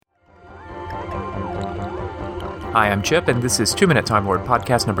Hi, I'm Chip, and this is 2 Minute Time Lord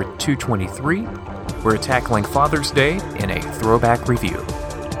podcast number 223. We're tackling Father's Day in a throwback review.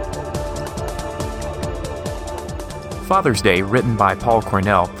 Father's Day, written by Paul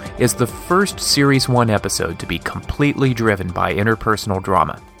Cornell, is the first Series 1 episode to be completely driven by interpersonal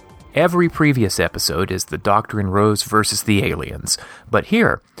drama. Every previous episode is the Doctor and Rose versus the aliens, but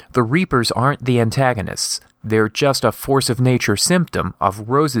here, the Reapers aren't the antagonists. They're just a force of nature symptom of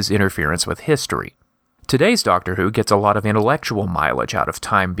Rose's interference with history. Today's Doctor Who gets a lot of intellectual mileage out of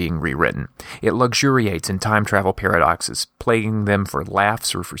time being rewritten. It luxuriates in time travel paradoxes, plaguing them for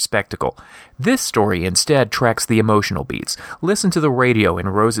laughs or for spectacle. This story instead tracks the emotional beats. Listen to the radio in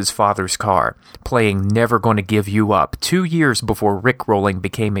Rose's father's car, playing Never Gonna Give You Up 2 years before rickrolling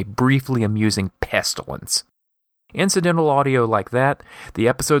became a briefly amusing pestilence. Incidental audio like that, the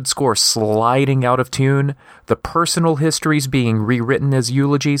episode score sliding out of tune, the personal histories being rewritten as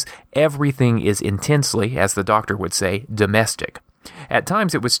eulogies, everything is intensely, as the Doctor would say, domestic. At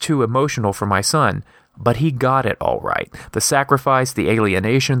times it was too emotional for my son, but he got it all right. The sacrifice, the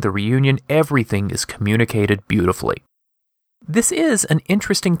alienation, the reunion, everything is communicated beautifully. This is an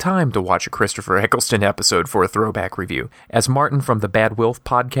interesting time to watch a Christopher Eccleston episode for a throwback review. As Martin from the Bad Wolf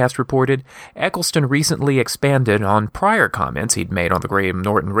podcast reported, Eccleston recently expanded on prior comments he'd made on the Graham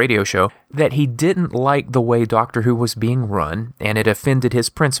Norton radio show that he didn't like the way Doctor Who was being run, and it offended his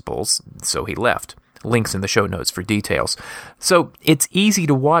principles, so he left. Links in the show notes for details. So it's easy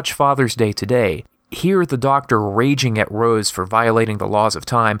to watch Father's Day today, hear the Doctor raging at Rose for violating the laws of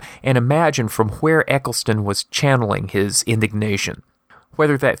time, and imagine from where Eccleston was channeling his indignation.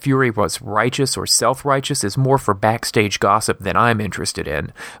 Whether that fury was righteous or self-righteous is more for backstage gossip than I'm interested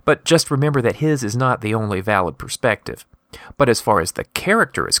in, but just remember that his is not the only valid perspective. But as far as the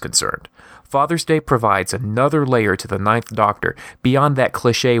character is concerned, Father's Day provides another layer to the Ninth Doctor beyond that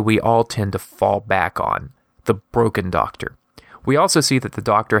cliché we all tend to fall back on, the broken Doctor. We also see that the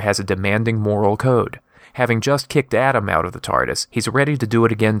Doctor has a demanding moral code. Having just kicked Adam out of the TARDIS, he's ready to do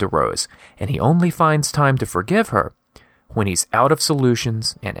it again to Rose, and he only finds time to forgive her when he's out of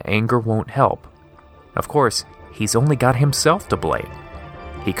solutions and anger won't help. Of course, he's only got himself to blame.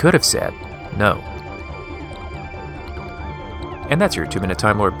 He could have said no. And that's your 2 Minute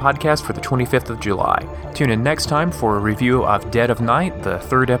Time Lord podcast for the 25th of July. Tune in next time for a review of Dead of Night, the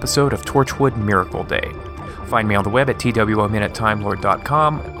third episode of Torchwood Miracle Day. Find me on the web at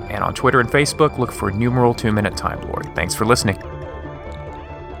twominutetimelord.com, and on Twitter and Facebook, look for numeral 2 Minute Time Lord. Thanks for listening.